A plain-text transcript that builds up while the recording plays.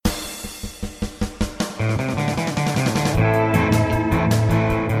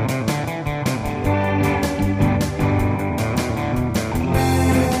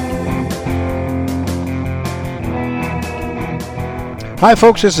Hi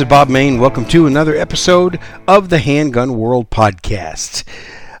folks, this is Bob Mayne. Welcome to another episode of the Handgun World Podcast.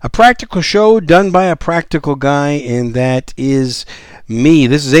 A practical show done by a practical guy, and that is me.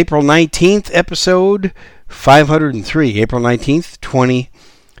 This is April 19th, episode 503, April 19th,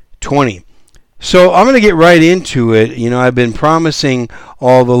 2020. So I'm going to get right into it. You know, I've been promising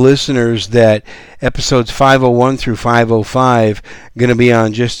all the listeners that episodes 501 through 505 are going to be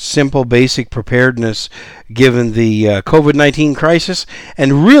on just simple, basic preparedness given the COVID-19 crisis.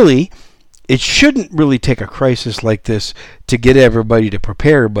 And really, it shouldn't really take a crisis like this to get everybody to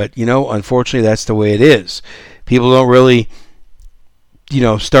prepare. But, you know, unfortunately, that's the way it is. People don't really,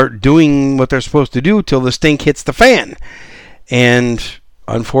 start doing what they're supposed to do till the stink hits the fan. And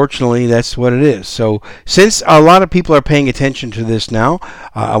unfortunately, that's what it is. So since a lot of people are paying attention to this now,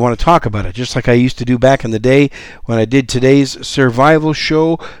 I want to talk about it, just like I used to do back in the day when I did today's survival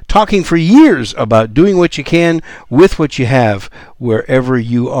show, talking for years about doing what you can with what you have wherever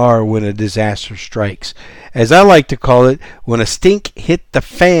you are when a disaster strikes. As I like to call it, when a stink hit the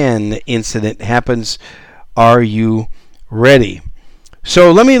fan incident happens, are you ready? So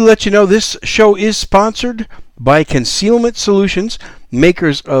let me let you know this show is sponsored by Concealment Solutions,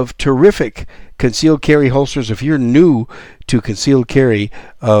 makers of terrific concealed carry holsters. If you're new to concealed carry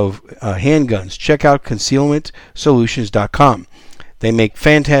of handguns, check out concealmentsolutions.com. They make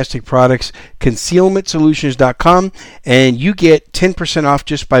fantastic products, concealmentsolutions.com, and you get 10% off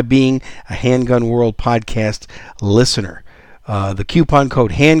just by being a Handgun World Podcast listener. The coupon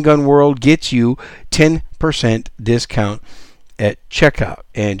code Handgun World gets you 10% discount at checkout.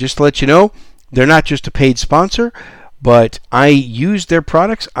 And just to let you know, they're not just a paid sponsor, but I use their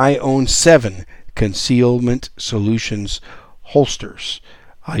products. I own 7 Concealment Solutions holsters.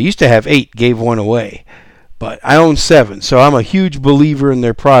 I used to have 8, gave one away, but I own 7, so I'm a huge believer in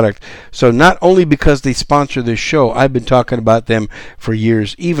their product. So not only because they sponsor this show, I've been talking about them for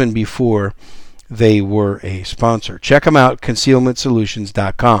years, even before they were a sponsor. Check them out,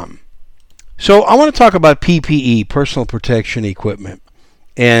 concealmentsolutions.com. So I want to talk about PPE, personal protection equipment.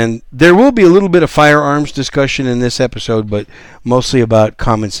 And there will be a little bit of firearms discussion in this episode, but mostly about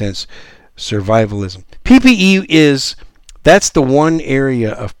common sense survivalism. PPE that's the one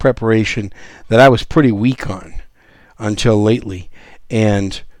area of preparation that I was pretty weak on until lately,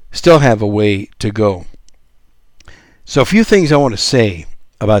 and still have a way to go. So a few things I want to say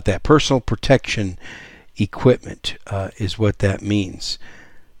about that. Personal protection equipment is what that means.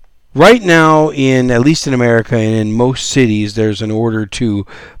 Right now, at least in America and in most cities, there's an order to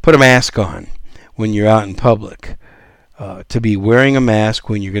put a mask on when you're out in public. To be wearing a mask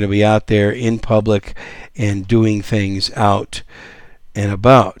when you're going to be out there in public and doing things out and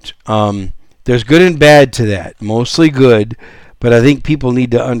about. There's good and bad to that. Mostly good, but I think people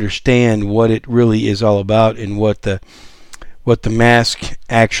need to understand what it really is all about and what the mask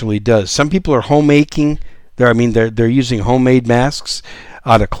actually does. Some people are homemaking. They're using homemade masks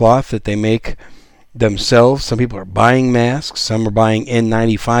out of cloth that they make themselves. Some people are buying masks. Some are buying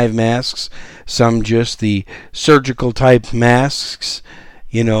N95 masks. Some just the surgical type masks,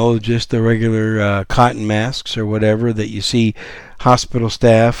 just the regular cotton masks or whatever that you see hospital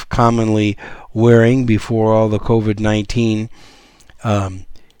staff commonly wearing before all the COVID-19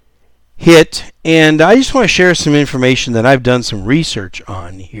 hit. And I just want to share some information that I've done some research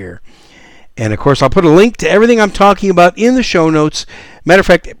on here. And, of course, I'll put a link to everything I'm talking about in the show notes. Matter of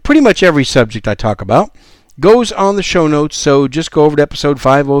fact, pretty much every subject I talk about goes on the show notes. So just go over to episode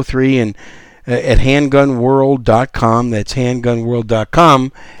 503 and at handgunworld.com. That's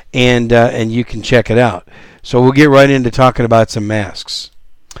handgunworld.com, and you can check it out. So we'll get right into talking about some masks.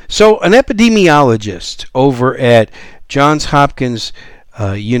 So an epidemiologist over at Johns Hopkins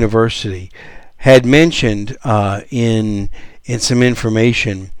University had mentioned in some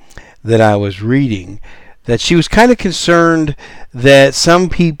information that I was reading that she was kind of concerned that some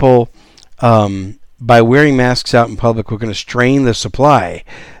people, by wearing masks out in public, were going to strain the supply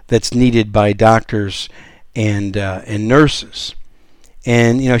that's needed by doctors and nurses.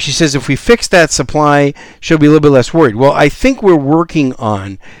 And, she says if we fix that supply, she'll be a little bit less worried. Well, I think we're working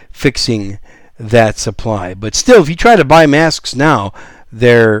on fixing that supply. But still, if you try to buy masks now,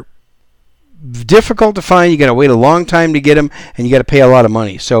 they're difficult to find. You got to wait a long time to get them, and you got to pay a lot of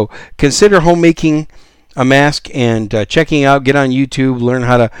money. So consider homemaking a mask and checking out. Get on YouTube, learn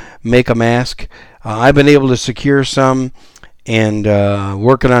how to make a mask. I've been able to secure some and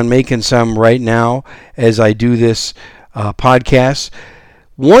working on making some right now as I do this podcast.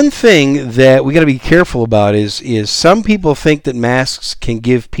 One thing that we got to be careful about is some people think that masks can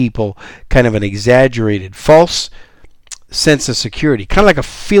give people kind of an exaggerated false sense of security, kind of like a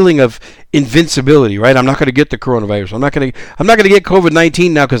feeling of invincibility, right? I'm not going to get the coronavirus. I'm not going to get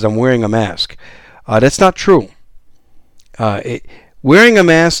COVID-19 now because I'm wearing a mask. That's not true. Wearing a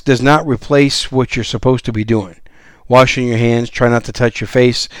mask does not replace what you're supposed to be doing. Washing your hands, try not to touch your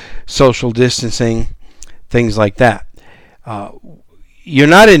face, social distancing, things like that. You're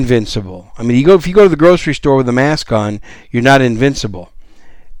not invincible. I mean, if you go to the grocery store with a mask on, you're not invincible.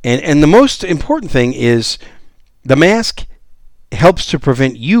 And the most important thing is the mask helps to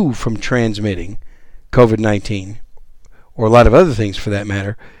prevent you from transmitting COVID-19, or a lot of other things for that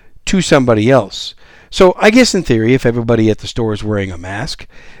matter, to somebody else. So I guess in theory, if everybody at the store is wearing a mask,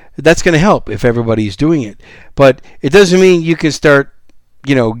 that's going to help if everybody's doing it. But it doesn't mean you can start,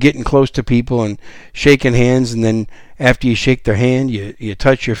 getting close to people and shaking hands, and then after you shake their hand, you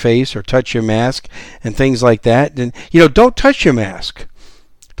touch your face or touch your mask and things like that. And, don't touch your mask.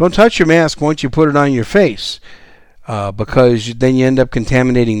 Don't touch your mask once you put it on your face, because then you end up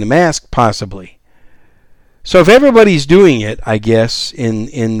contaminating the mask, possibly. So if everybody's doing it, I guess,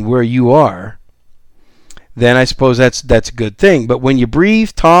 in where you are, then I suppose that's a good thing. But when you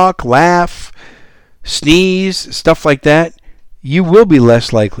breathe, talk, laugh, sneeze, stuff like that, you will be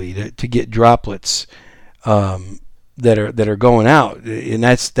less likely to get droplets that are going out. And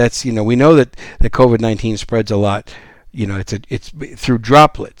that's we know that COVID-19 spreads a lot. It's through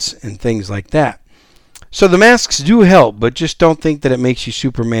droplets and things like that. So the masks do help, but just don't think that it makes you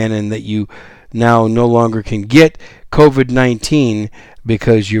Superman and that you now no longer can get COVID-19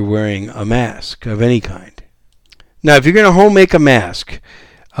 because you're wearing a mask of any kind. Now, if you're going to home make a mask,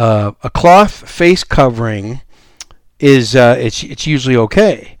 a cloth face covering is it's usually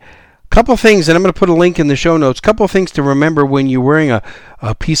okay. Couple things, and I'm going to put a link in the show notes. Couple of things to remember when you're wearing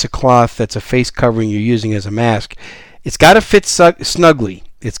a piece of cloth that's a face covering you're using as a mask. It's got to fit snugly.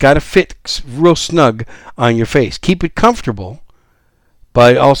 It's got to fit real snug on your face. Keep it comfortable,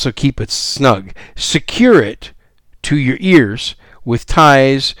 but also keep it snug. Secure it to your ears with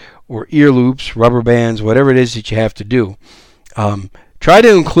ties or ear loops, rubber bands, whatever it is that you have to do. Try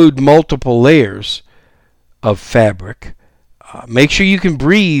to include multiple layers of fabric. Make sure you can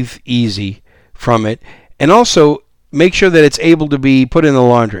breathe easy from it, and also make sure that it's able to be put in the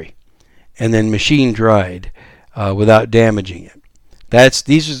laundry and then machine dried without damaging it.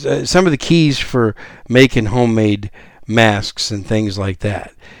 These are some of the keys for making homemade masks and things like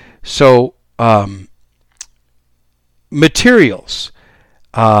that. So materials.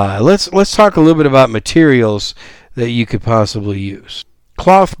 Let's talk a little bit about materials that you could possibly use.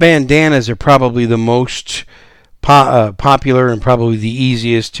 Cloth bandanas are probably the most popular and probably the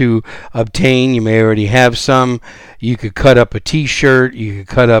easiest to obtain. You may already have some. You could cut up a t-shirt. You could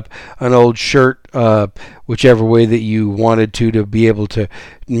cut up an old shirt, whichever way that you wanted to be able to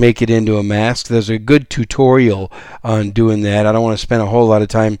make it into a mask. There's a good tutorial on doing that. I don't want to spend a whole lot of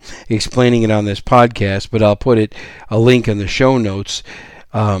time explaining it on this podcast, but I'll put a link in the show notes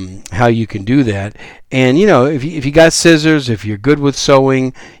how you can do that. And if you got scissors, if you're good with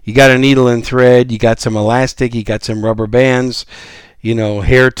sewing, you got a needle and thread, you got some elastic, you got some rubber bands,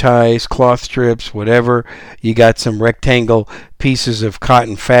 hair ties, cloth strips, whatever, you got some rectangle pieces of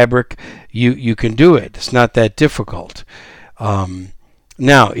cotton fabric, you can do it. It's not that difficult.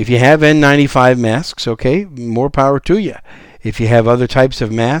 Now, if you have N95 masks, okay, more power to you. If you have other types of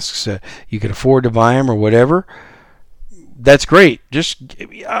masks, you can afford to buy them or whatever, that's great. Just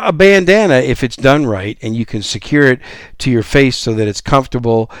a bandana, if it's done right, and you can secure it to your face so that it's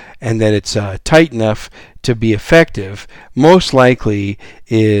comfortable and that it's tight enough to be effective, most likely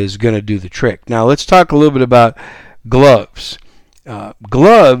is going to do the trick. Now, let's talk a little bit about gloves.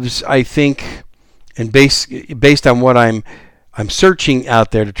 Gloves, I think, and based on what I'm searching out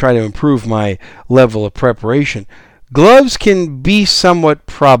there to try to improve my level of preparation, gloves can be somewhat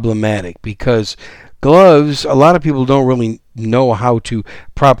problematic because gloves, a lot of people don't really know how to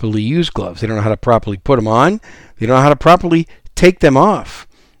properly use gloves. They don't know how to properly put them on. They don't know how to properly take them off.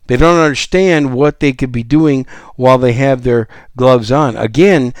 They don't understand what they could be doing while they have their gloves on.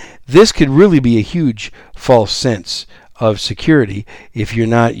 Again, this could really be a huge false sense of security if you're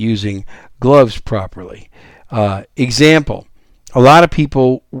not using gloves properly. Example, a lot of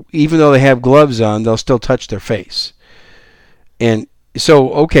people, even though they have gloves on, they'll still touch their face. And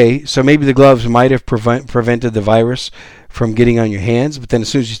so maybe the gloves might have prevented the virus from getting on your hands, but then as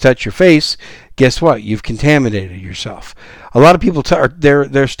soon as you touch your face, guess what? You've contaminated yourself. A lot of people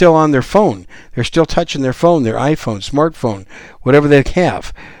they're still on their phone. They're still touching their phone, their iPhone, smartphone, whatever they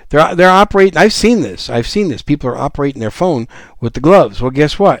have. They're operating. I've seen this. People are operating their phone with the gloves. Well,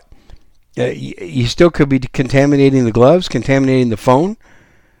 guess what? You still could be contaminating the gloves, contaminating the phone,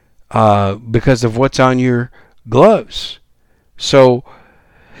 because of what's on your gloves. So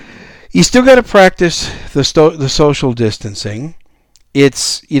you still got to practice the social distancing.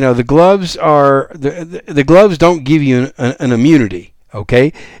 It's, the gloves are the gloves don't give you an immunity.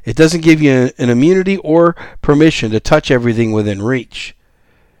 Okay, it doesn't give you an immunity or permission to touch everything within reach.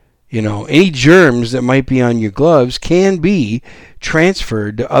 Any germs that might be on your gloves can be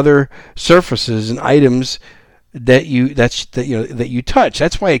transferred to other surfaces and items that you touch.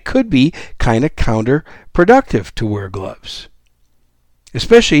 That's why it could be kind of counterproductive to wear gloves,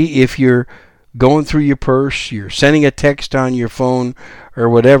 especially if you're going through your purse, you're sending a text on your phone or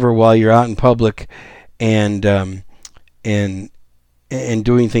whatever while you're out in public, and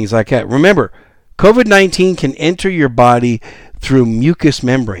doing things like that. Remember, COVID-19 can enter your body through mucous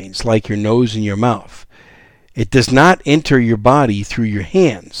membranes like your nose and your mouth. It does not enter your body through your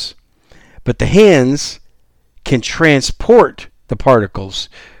hands, but the hands can transport the particles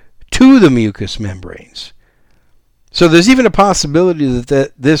to the mucous membranes. So there's even a possibility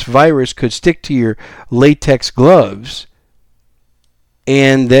that this virus could stick to your latex gloves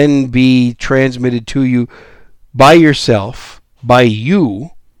and then be transmitted to you by yourself, by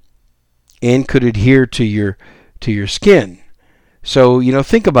you, and could adhere to your skin. So,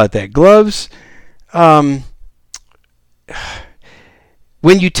 think about that. Gloves, when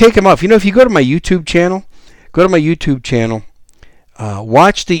you take them off, if you go to my YouTube channel,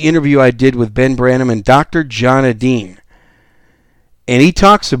 watch the interview I did with Ben Branham and Dr. John Adine. And he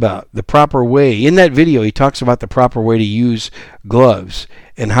talks about the proper way. In that video, he talks about the proper way to use gloves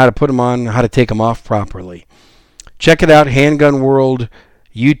and how to put them on, how to take them off properly. Check it out, Handgun World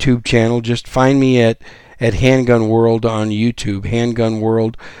YouTube channel. Just find me at Handgun World on YouTube. Handgun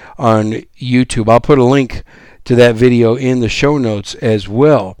World on YouTube. I'll put a link to that video in the show notes as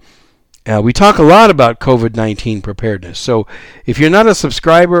well. We talk a lot about COVID-19 preparedness. So if you're not a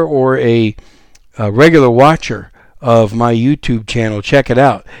subscriber or a regular watcher of my YouTube channel, check it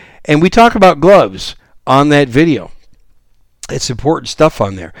out. And we talk about gloves on that video. It's important stuff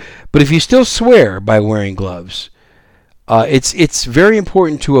on there. But if you still swear by wearing gloves, it's very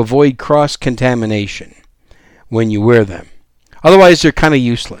important to avoid cross-contamination when you wear them. Otherwise, they're kind of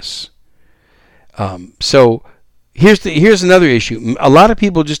useless. So here's another issue. A lot of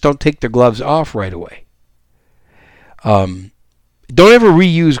people just don't take their gloves off right away. Don't ever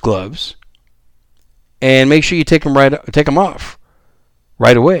reuse gloves, and make sure you take them off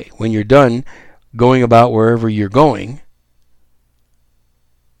right away when you're done going about wherever you're going.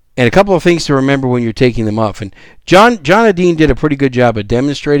 And a couple of things to remember when you're taking them off. And John Adine did a pretty good job of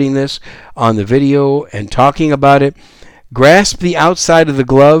demonstrating this on the video and talking about it. Grasp the outside of the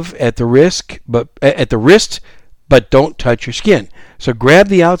glove at the wrist, but don't touch your skin. So grab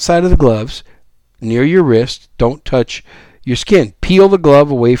the outside of the gloves near your wrist. Don't touch your skin. Peel the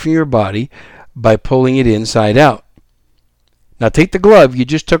glove away from your body by pulling it inside out. Now take the glove you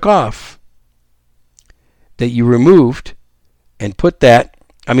just took off, that you removed, and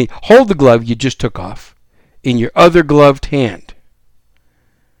hold the glove you just took off in your other gloved hand.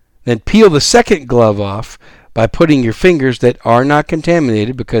 Then peel the second glove off by putting your fingers that are not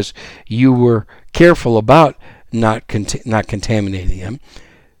contaminated, because you were careful about not contaminating them.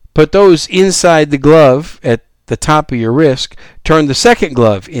 Put those inside the glove at the top of your wrist. Turn the second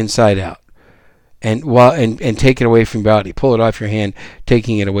glove inside out, and take it away from your body. Pull it off your hand,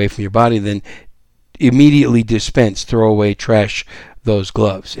 taking it away from your body. Then immediately dispense, throw away, trash those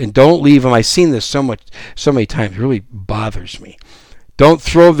gloves, and don't leave them. I've seen this so many times. It really bothers me. Don't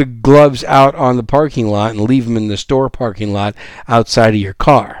throw the gloves out on the parking lot and leave them in the store parking lot outside of your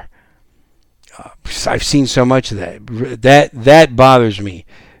car. I've seen so much of that. That bothers me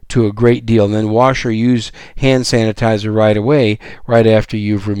to a great deal. And then wash or use hand sanitizer right away, right after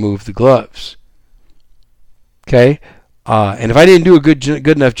you've removed the gloves. Okay? And if I didn't do a good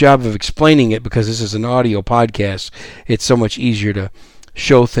enough job of explaining it, because this is an audio podcast, it's so much easier to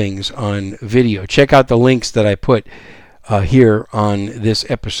show things on video. Check out the links that I put here on this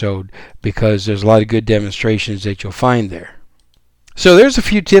episode, because there's a lot of good demonstrations that you'll find there. So there's a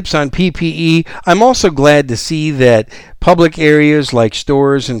few tips on PPE. I'm also glad to see that public areas like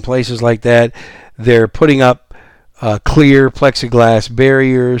stores and places like that, they're putting up clear plexiglass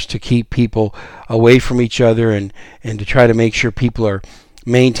barriers to keep people away from each other, and to try to make sure people are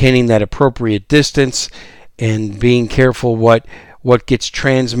maintaining that appropriate distance and being careful what gets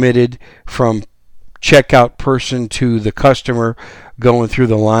transmitted from checkout person to the customer going through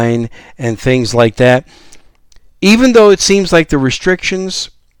the line and things like that. Even though it seems like the restrictions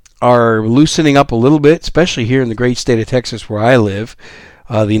are loosening up a little bit, especially here in the great state of Texas where I live,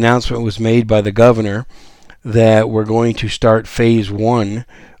 the announcement was made by the governor that we're going to start phase 1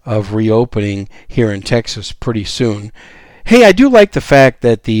 of reopening here in Texas pretty soon. Hey, I do like the fact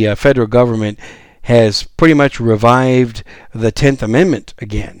that the federal government has pretty much revived the 10th Amendment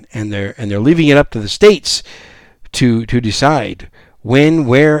again, and they're leaving it up to the states to decide when,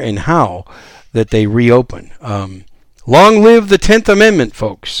 where, and how that they reopen. Long live the 10th Amendment,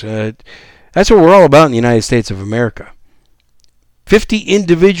 folks. That's what we're all about in the United States of America. 50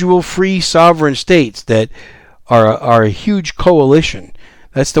 individual free sovereign states that are a huge coalition.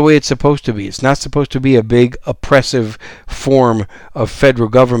 That's the way it's supposed to be. It's not supposed to be a big oppressive form of federal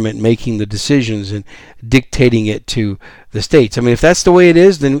government making the decisions and dictating it to the states. I mean, if that's the way it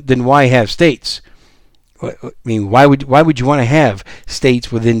is, then why have states? I mean, why would you want to have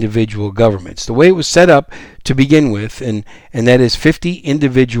states with individual governments? The way it was set up to begin with, and that is 50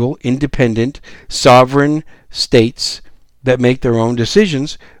 individual, independent, sovereign states that make their own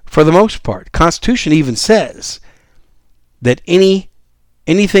decisions for the most part. The Constitution even says that anything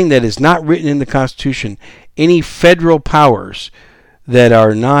that is not written in the Constitution, any federal powers that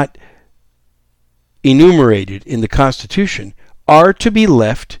are not enumerated in the Constitution, are to be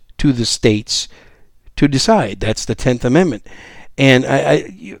left to the states to decide. That's the 10th Amendment. And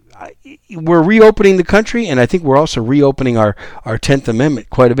we're reopening the country, and I think we're also reopening our 10th Amendment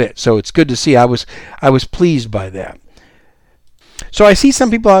quite a bit. So it's good to see. I was pleased by that. So I see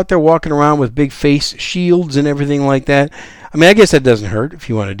some people out there walking around with big face shields and everything like that. I mean, I guess that doesn't hurt if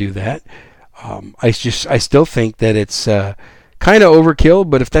you want to do that. I still think that it's kind of overkill,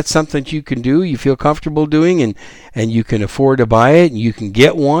 but if that's something that you can do, you feel comfortable doing, and you can afford to buy it, and you can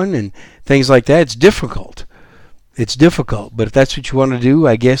get one, and things like that, it's difficult. It's difficult, but if that's what you want to do,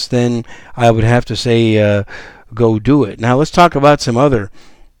 I guess then I would have to say go do it. Now let's talk about some other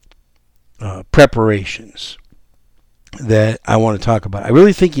preparations that I want to talk about. I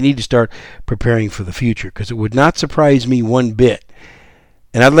really think you need to start preparing for the future, because it would not surprise me one bit.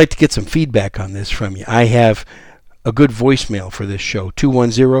 And I'd like to get some feedback on this from you. I have a good voicemail for this show,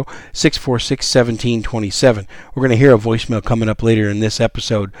 210-646-1727. We're going to hear a voicemail coming up later in this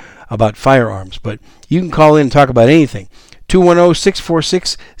episode about firearms, but you can call in and talk about anything.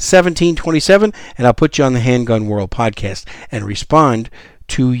 210-646-1727, and I'll put you on the Handgun World podcast and respond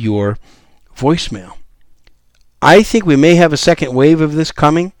to your voicemail. I think we may have a second wave of this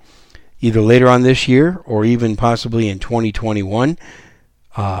coming, either later on this year or even possibly in 2021.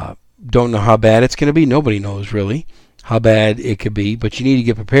 Don't know how bad it's going to be. Nobody knows really how bad it could be, but you need to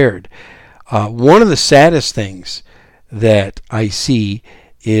get prepared. One of the saddest things that I see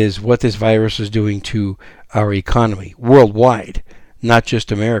is what this virus is doing to our economy worldwide, not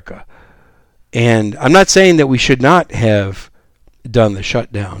just America. And I'm not saying that we should not have done the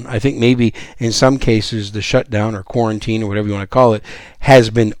shutdown. I think maybe in some cases the shutdown or quarantine or whatever you want to call it has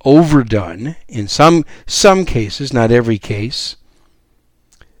been overdone in some cases, not every case.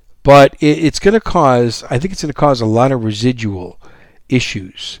 But it's going to cause, I think it's going to cause a lot of residual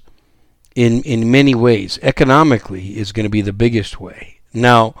issues in many ways. Economically is going to be the biggest way.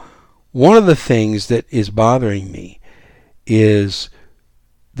 Now, one of the things that is bothering me is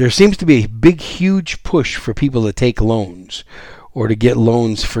there seems to be a big, huge push for people to take loans or to get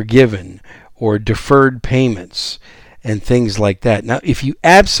loans forgiven or deferred payments and things like that. Now, if you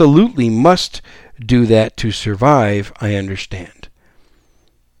absolutely must do that to survive, I understand.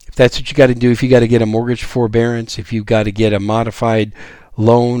 If that's what you got to do, if you got to get a mortgage forbearance, if you've got to get a modified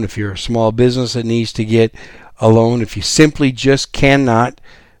loan, if you're a small business that needs to get a loan, if you simply just cannot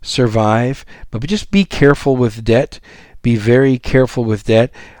survive, but just be careful with debt. Be very careful with debt.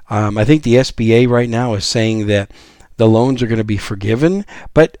 I think the SBA right now is saying that the loans are going to be forgiven,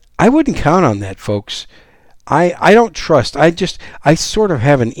 but I wouldn't count on that, folks. I don't trust. I sort of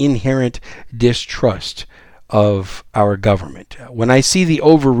have an inherent distrust of our government. When I see the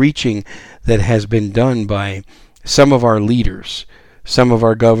overreaching that has been done by some of our leaders, some of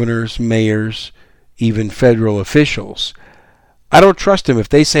our governors, mayors, even federal officials, I don't trust them. If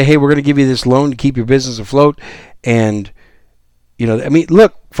they say, hey, we're going to give you this loan to keep your business afloat, and, I mean,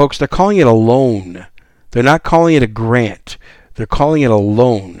 look, folks, they're calling it a loan. They're not calling it a grant. They're calling it a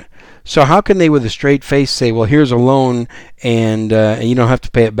loan. So how can they with a straight face say, well, here's a loan and you don't have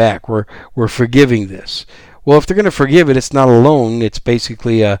to pay it back. We're forgiving this. Well, if they're going to forgive it, it's not a loan. It's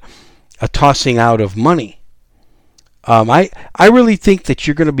basically a tossing out of money. I really think that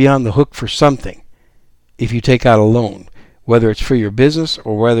you're going to be on the hook for something if you take out a loan, whether it's for your business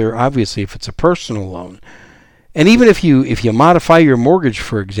or whether, obviously, if it's a personal loan. And even if you modify your mortgage,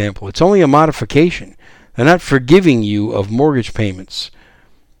 for example, it's only a modification. They're not forgiving you of mortgage payments.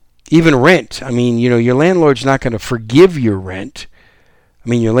 Even rent. I mean, your landlord's not going to forgive your rent. I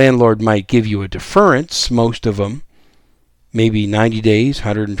mean, your landlord might give you a deference, most of them, maybe 90 days,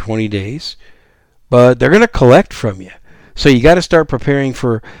 120 days, but they're going to collect from you. So you got to start preparing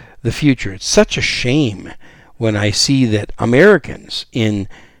for the future. It's such a shame when I see that Americans in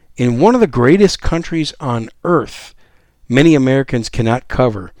one of the greatest countries on earth, many Americans cannot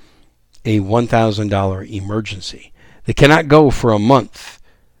cover a $1,000 emergency. They cannot go for a month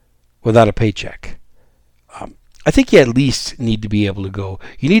without a paycheck. I think you at least need to be able to go.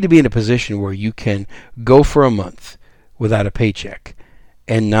 You need to be in a position where you can go for a month without a paycheck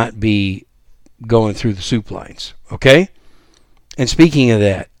and not be going through the soup lines. Okay? And speaking of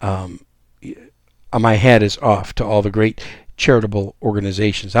that, my hat is off to all the great charitable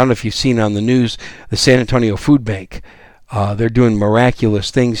organizations. I don't know if you've seen on the news the San Antonio Food Bank. They're doing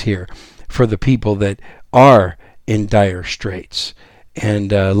miraculous things here for the people that are in dire straits.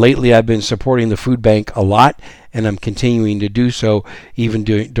 And lately I've been supporting the food bank a lot, and I'm continuing to do so even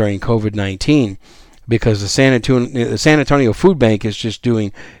during COVID-19, because the San Antonio Food Bank is just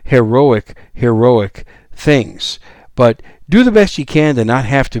doing heroic things. But do the best you can to not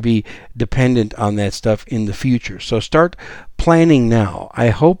have to be dependent on that stuff in the future. So start planning now. I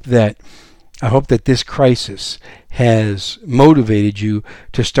hope that this crisis has motivated you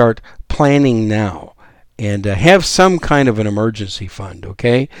to start planning now and have some kind of an emergency fund,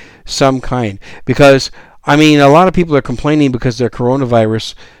 okay? Some kind. Because, I mean, a lot of people are complaining because their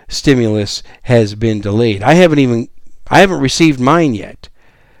coronavirus stimulus has been delayed. I haven't received mine yet.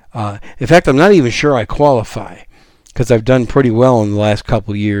 In fact, I'm not even sure I qualify, because I've done pretty well in the last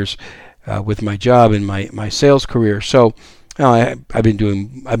couple of years with my job and my sales career. So I've been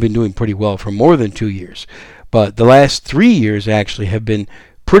doing pretty well for more than 2 years, but the last 3 years actually have been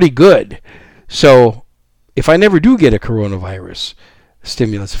pretty good. So if I never do get a coronavirus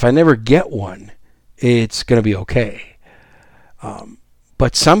stimulus, if I never get one, it's going to be okay.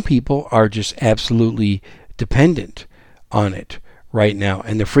 But some people are just absolutely dependent on it right now,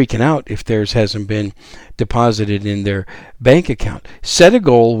 and they're freaking out if theirs hasn't been deposited in their bank account. Set a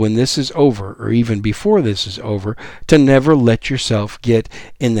goal when this is over, or even before this is over, to never let yourself get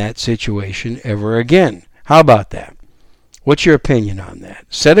in that situation ever again. How about that? What's your opinion on that?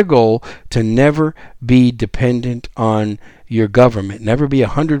 Set a goal to never be dependent on your government, never be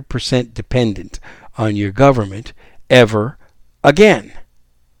 100% dependent on your government ever again.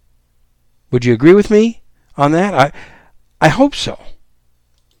 Would you agree with me on that? I hope so.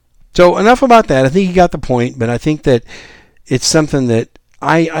 So enough about that. I think you got the point, but I think that it's something that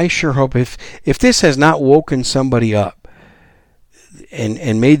I sure hope if this has not woken somebody up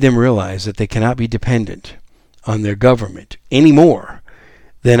and made them realize that they cannot be dependent on their government anymore,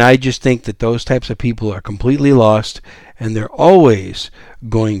 then I just think that those types of people are completely lost, and they're always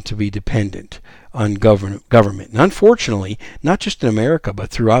going to be dependent on government. And unfortunately, not just in America,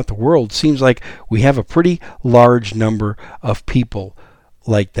 but throughout the world, it seems like we have a pretty large number of people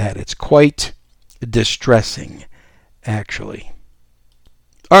like that. It's quite distressing, actually.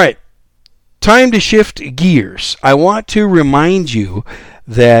 All right, time to shift gears. I want to remind you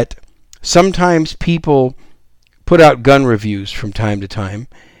that sometimes people put out gun reviews from time to time,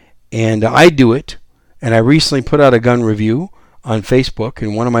 and I do it. And I recently put out a gun review on Facebook,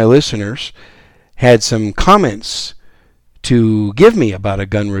 and one of my listeners had some comments to give me about a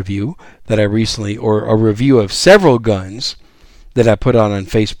gun review that I recently, or a review of several guns that I put on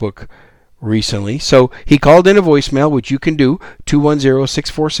Facebook recently. So he called in a voicemail, which you can do,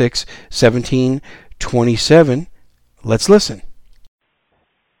 210-646-1727. Let's listen.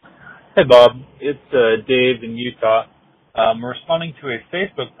 Hey, Bob. It's Dave in Utah. I'm responding to a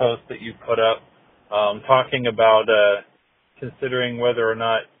Facebook post that you put up talking about considering whether or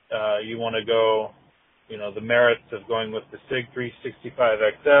not you want to go, the merits of going with the SIG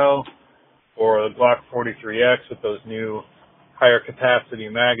 365XL or the Glock 43X with those new higher capacity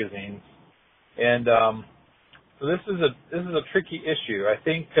magazines. And so this is a tricky issue. I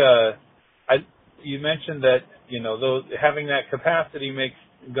think you mentioned that having that capacity makes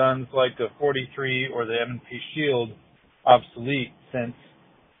guns like the 43 or the M&P Shield obsolete, since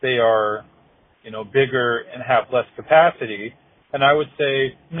they are bigger and have less capacity. And I would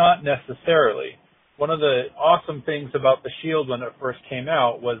say not necessarily. One of the awesome things about the Shield when it first came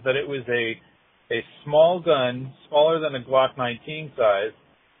out was that it was a small gun, smaller than a Glock 19 size,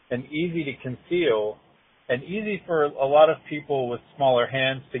 and easy to conceal, and easy for a lot of people with smaller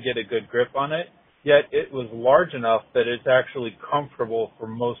hands to get a good grip on it. Yet it was large enough that it's actually comfortable for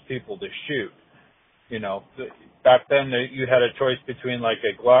most people to shoot. Back then you had a choice between like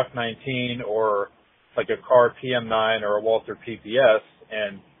a Glock 19 or like a Kar PM9 or a Walther PPS,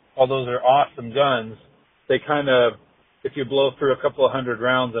 and while those are awesome guns, they kind of, if you blow through a couple of hundred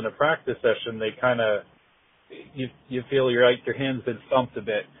rounds in a practice session, they kind of, you feel your hand's been thumped a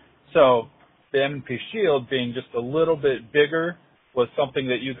bit. So the M&P Shield being just a little bit bigger was something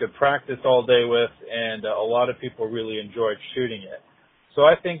that you could practice all day with, and a lot of people really enjoyed shooting it. So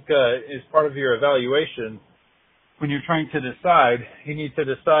I think as part of your evaluation, when you're trying to decide, you need to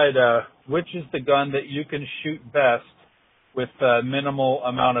decide which is the gun that you can shoot best with minimal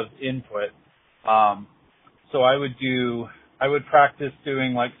amount of input. So I would practice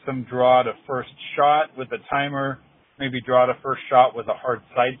doing like some draw to first shot with a timer, maybe draw to first shot with a hard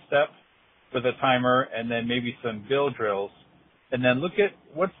sidestep with a timer, and then maybe some bill drills. And then look at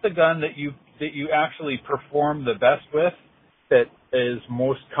what's the gun that you actually perform the best with, that is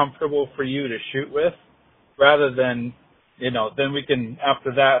most comfortable for you to shoot with, rather than, then we can,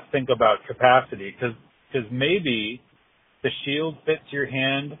 after that, think about capacity. Because maybe the Shield fits your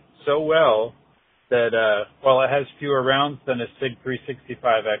hand so well that while it has fewer rounds than a SIG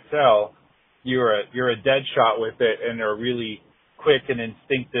 365 XL, you're a dead shot with it and are really quick and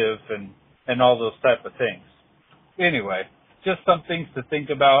instinctive and all those type of things. Anyway, just some things to think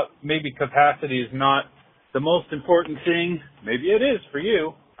about. Maybe capacity is not the most important thing. Maybe it is for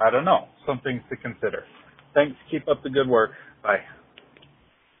you. I don't know. Some things to consider. Thanks. Keep up the good work. Bye.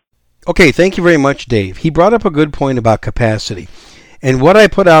 Okay, thank you very much, Dave. He brought up a good point about capacity. And what I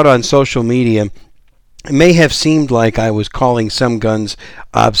put out on social media, it may have seemed like I was calling some guns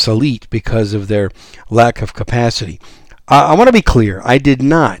obsolete because of their lack of capacity. I want to be clear. I did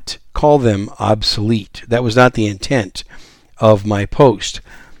not call them obsolete. That was not the intent of my post.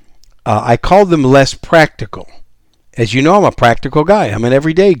 I called them less practical. As you know, I'm a practical guy. I'm an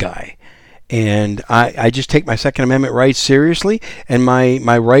everyday guy. And I just take my Second Amendment rights seriously, and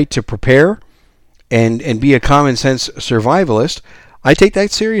my right to prepare and be a common sense survivalist, I take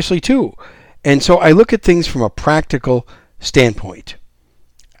that seriously too. And so I look at things from a practical standpoint.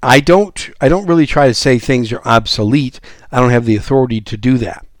 I don't really try to say things are obsolete. I don't have the authority to do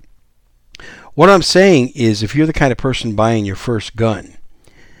that. What I'm saying is, if you're the kind of person buying your first gun,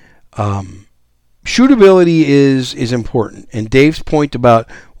 shootability is important. And Dave's point about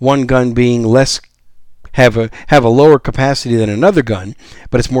one gun being have a lower capacity than another gun,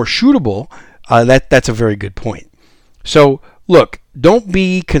 but it's more shootable, that's a very good point. So look, don't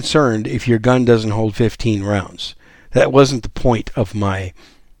be concerned if your gun doesn't hold 15 rounds. That wasn't the point of my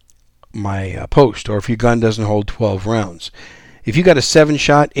post. Or if your gun doesn't hold 12 rounds. If you got a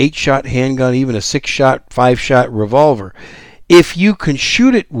 7-shot, 8-shot handgun, even a 6-shot, 5-shot revolver, if you can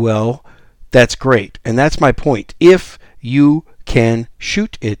shoot it well, that's great. And that's my point. If you can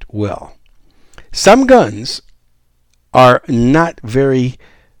shoot it well. Some guns are not very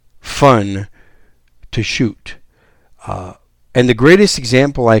fun to shoot. And the greatest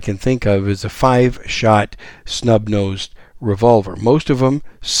example I can think of is a 5-shot snub-nosed revolver. Most of them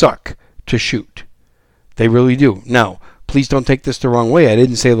suck to shoot. They really do. Now, please don't take this the wrong way. I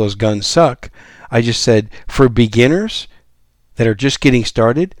didn't say those guns suck. I just said for beginners that are just getting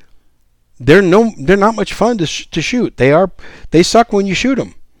started, they're not much fun to shoot. They suck when you shoot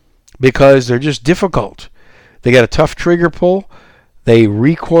them because they're just difficult. They got a tough trigger pull. They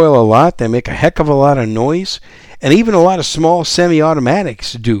recoil a lot. They make a heck of a lot of noise. And even a lot of small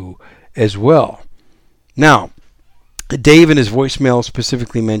semi-automatics do as well. Now, Dave in his voicemail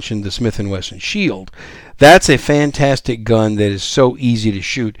specifically mentioned the Smith & Wesson Shield. That's a fantastic gun that is so easy to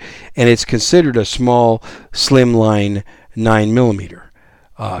shoot, and it's considered a small, slimline 9mm.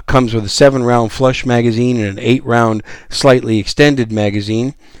 Comes with a 7-round flush magazine and an 8-round slightly extended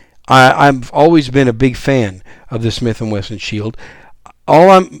magazine. I've always been a big fan of the Smith & Wesson Shield.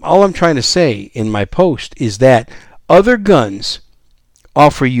 All I'm trying to say in my post is that other guns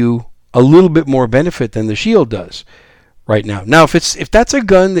offer you a little bit more benefit than the Shield does right now. Now, if that's a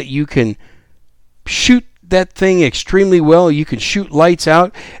gun that you can shoot that thing extremely well, you can shoot lights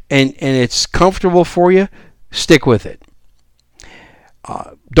out, and it's comfortable for you, stick with it.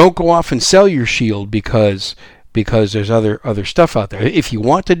 Don't go off and sell your Shield because there's other stuff out there. If you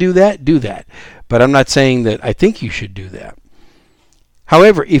want to do that. But I'm not saying that I think you should do that.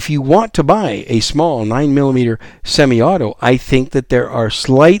 However, if you want to buy a small 9mm semi-auto, I think that there are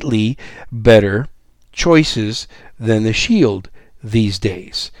slightly better choices than the Shield these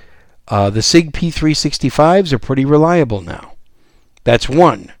days. The SIG P365s are pretty reliable now. That's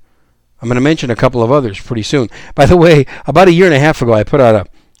one. I'm going to mention a couple of others pretty soon. By the way, about a year and a half ago, I put out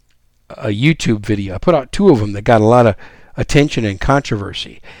a YouTube video. I put out 2 of them that got a lot of attention and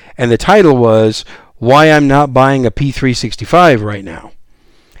controversy. And the title was, Why I'm Not Buying a P365 Right Now.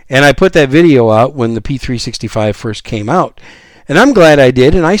 And I put that video out when the P365 first came out. And I'm glad I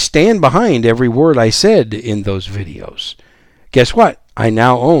did, and I stand behind every word I said in those videos. Guess what? I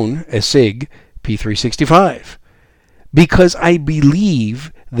now own a SIG P365 because I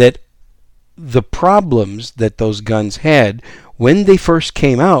believe that the problems that those guns had when they first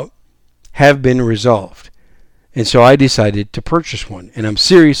came out have been resolved. And so I decided to purchase one. And I'm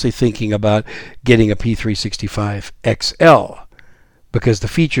seriously thinking about getting a P365 XL because the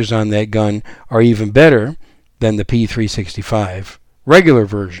features on that gun are even better than the P365 regular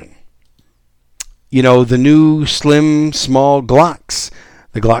version. You know, the new slim, small Glocks,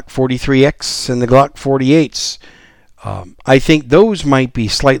 the Glock 43X and the Glock 48s, I think those might be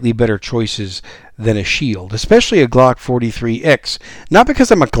slightly better choices than a Shield, especially a Glock 43X. Not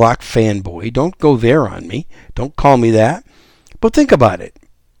because I'm a Glock fanboy. Don't go there on me. Don't call me that. But think about it.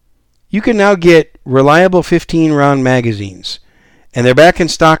 You can now get reliable 15-round magazines. And they're back in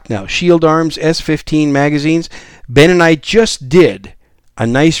stock now. Shield Arms S15 magazines. Ben and I just did a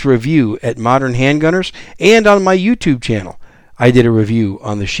nice review at Modern Handgunners and on my YouTube channel. I did a review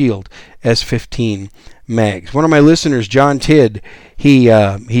on the Shield S15 mags. One of my listeners, John Tidd,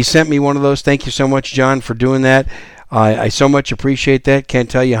 he sent me one of those. Thank you so much, John, for doing that. I so much appreciate that. Can't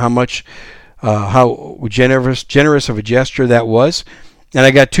tell you how generous of a gesture that was. And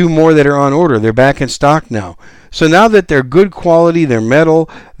I got 2 more that are on order. They're back in stock now. So now that they're good quality, they're metal,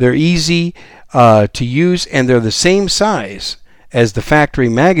 they're easy to use, and they're the same size as the factory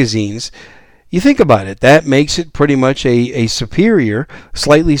magazines, you think about it. That makes it pretty much a superior,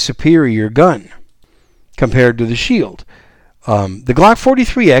 slightly superior gun compared to the Shield. The Glock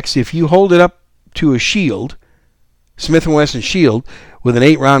 43X, if you hold it up to a Shield, Smith & Wesson Shield, with an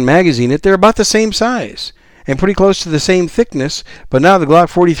 8-round magazine, they're about the same size and pretty close to the same thickness. But now the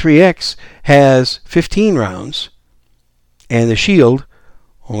Glock 43X has 15 rounds and the Shield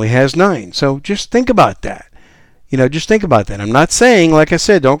only has 9. So just think about that. Just think about that. I'm not saying, like I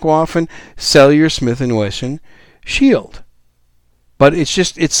said, don't go off and sell your Smith & Wesson Shield. But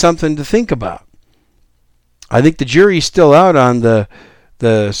it's something to think about. I think the jury's still out on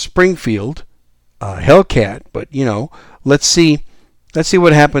the Springfield Hellcat, but let's see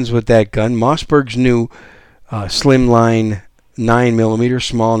what happens with that gun. Mossberg's new slimline 9mm,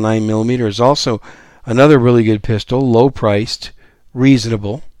 small 9mm is also another really good pistol, low priced,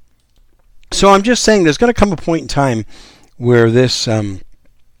 reasonable. So I'm just saying there's going to come a point in time where this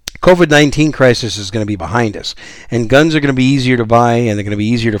COVID-19 crisis is going to be behind us, and guns are going to be easier to buy, and they're going to be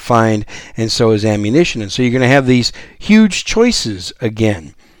easier to find, and so is ammunition. And so you're going to have these huge choices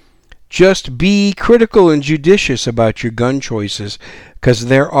again. Just be critical and judicious about your gun choices, because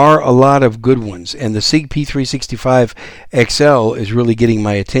there are a lot of good ones, and the SIG P365 XL is really getting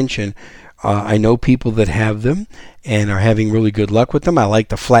my attention. I know people that have them and are having really good luck with them. I like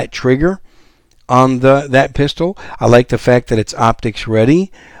the flat trigger on that pistol. I like the fact that it's optics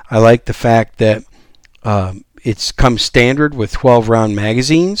ready. I like the fact that it's comes standard with 12-round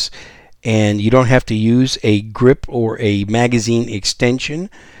magazines, and you don't have to use a grip or a magazine extension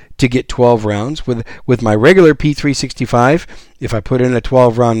to get 12 rounds. With my regular P365, if I put in a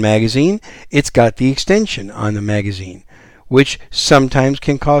 12-round magazine, it's got the extension on the magazine, which sometimes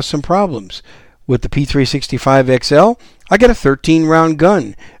can cause some problems. With the P365 XL, I got a 13-round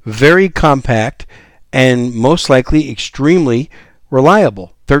gun, very compact, and most likely extremely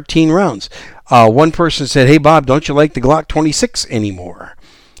reliable. 13 rounds. One person said, "Hey Bob, don't you like the Glock 26 anymore?"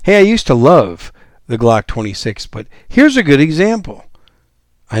 Hey, I used to love the Glock 26, but here's a good example.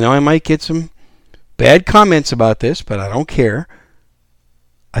 I know I might get some bad comments about this, but I don't care.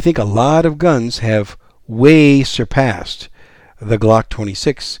 I think a lot of guns have way surpassed the Glock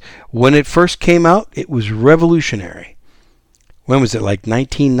 26. When it first came out, it was revolutionary. When was it, like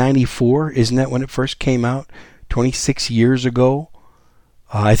 1994? Isn't that when it first came out? 26 years ago?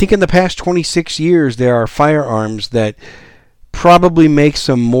 I think in the past 26 years, there are firearms that probably make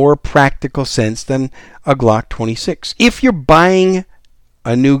some more practical sense than a Glock 26. If you're buying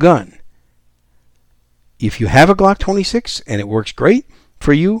a new gun, if you have a Glock 26 and it works great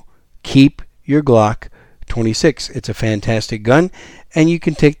for you, keep your Glock 26. It's a fantastic gun, and you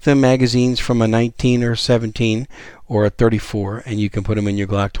can take the magazines from a 19 or 17 or a 34, and you can put them in your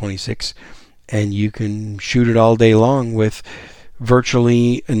Glock 26, and you can shoot it all day long with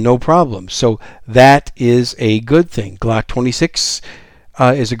virtually no problem. So that is a good thing. Glock 26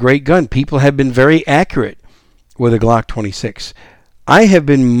 is a great gun. People have been very accurate with a Glock 26. I have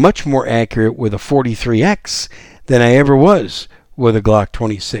been much more accurate with a 43X than I ever was with a Glock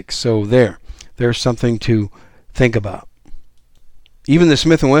 26. So there's something to think about. Even the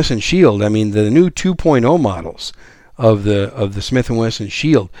Smith & Wesson Shield, I mean the new 2.0 models of the Smith & Wesson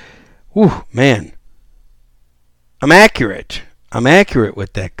Shield. Whew, man. I'm accurate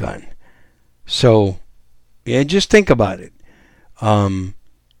with that gun. So, yeah, just think about it. The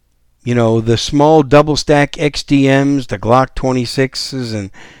small double stack XDMs, the Glock 26s,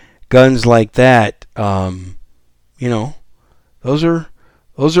 and guns like that, you know, those are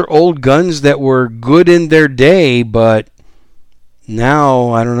old guns that were good in their day, but now,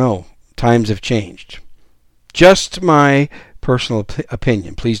 I don't know, times have changed. Just my personal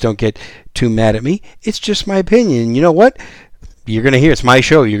opinion. Please don't get too mad at me. It's just my opinion. You know what? You're going to hear, it's my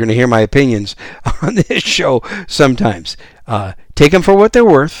show. You're going to hear my opinions on this show sometimes. Take them for what they're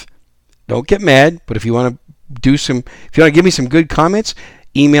worth. Don't get mad, but if you want to give me some good comments,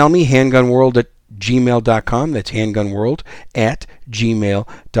 email me, handgunworld@gmail.com. That's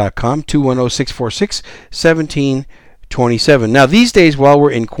handgunworld@gmail.com, 210-646-1727. Now, these days, while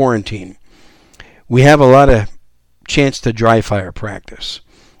we're in quarantine, we have a lot of chance to dry fire practice.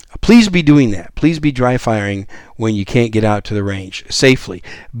 Please be doing that. Please be dry firing when you can't get out to the range safely.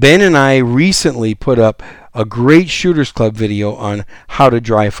 Ben and I recently put up a great Shooters Club video on how to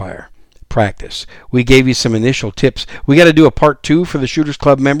dry fire practice. We gave you some initial tips. We got to do a part 2 for the Shooters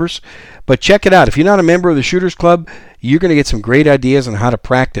Club members, but check it out. If you're not a member of the Shooters Club, you're going to get some great ideas on how to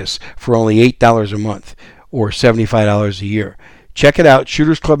practice for only $8 a month or $75 a year. Check it out,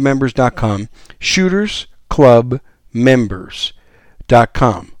 shootersclubmembers.com,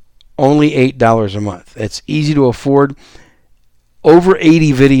 shootersclubmembers.com. Only $8 a month. It's easy to afford. Over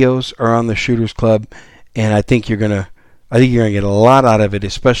 80 videos are on the Shooters Club, and I think you're gonna get a lot out of it,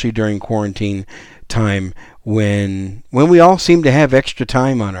 especially during quarantine time when we all seem to have extra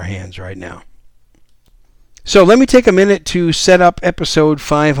time on our hands right now. So let me take a minute to set up episode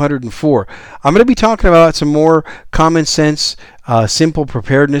 504. I'm going to be talking about some more common sense, simple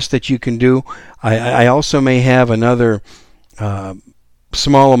preparedness that you can do. I also may have another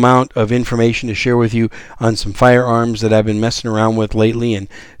small amount of information to share with you on some firearms that I've been messing around with lately and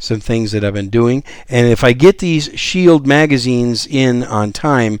some things that I've been doing. And if I get these Shield magazines in on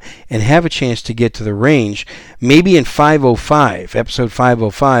time and have a chance to get to the range, maybe in episode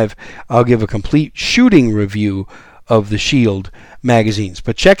 505, I'll give a complete shooting review of the Shield magazines.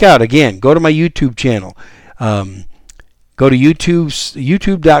 But check out, again, go to my YouTube channel. Go to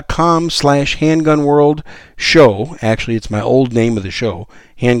youtube.com/handgunworld show. Actually, it's my old name of the show,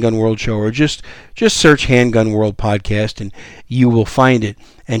 Handgun World Show, or just search Handgun World Podcast and you will find it.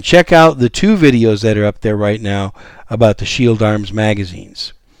 And check out the 2 videos that are up there right now about the Shield Arms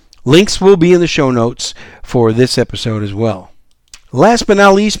magazines. Links will be in the show notes for this episode as well. Last but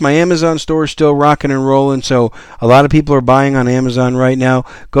not least, my Amazon store is still rocking and rolling, so a lot of people are buying on Amazon right now.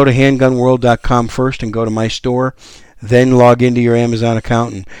 Go to handgunworld.com first and go to my store. Then log into your Amazon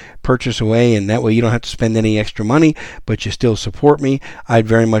account and purchase away, and that way you don't have to spend any extra money, but you still support me. I'd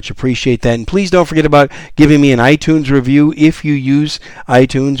very much appreciate that. And please don't forget about giving me an iTunes review if you use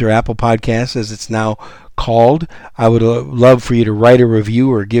iTunes or Apple Podcasts, as it's now called. I would love for you to write a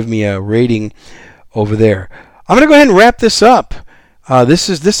review or give me a rating over there. I'm going to go ahead and wrap this up. This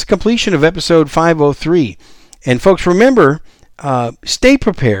is completion of episode 503. And folks, remember, stay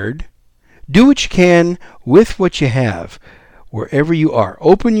prepared. Do what you can with what you have, wherever you are.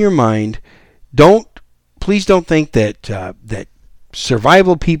 Open your mind. Please don't think that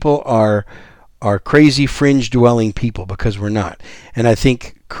survival people are crazy fringe-dwelling people, because we're not. And I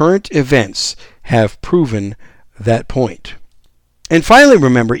think current events have proven that point. And finally,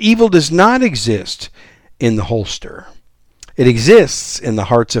 remember, evil does not exist in the holster. It exists in the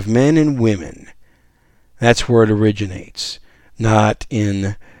hearts of men and women. That's where it originates, not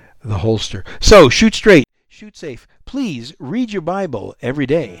in the holster. So shoot straight, shoot safe. Please read your Bible every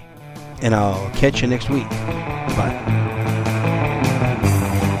day, and I'll catch you next week. Bye.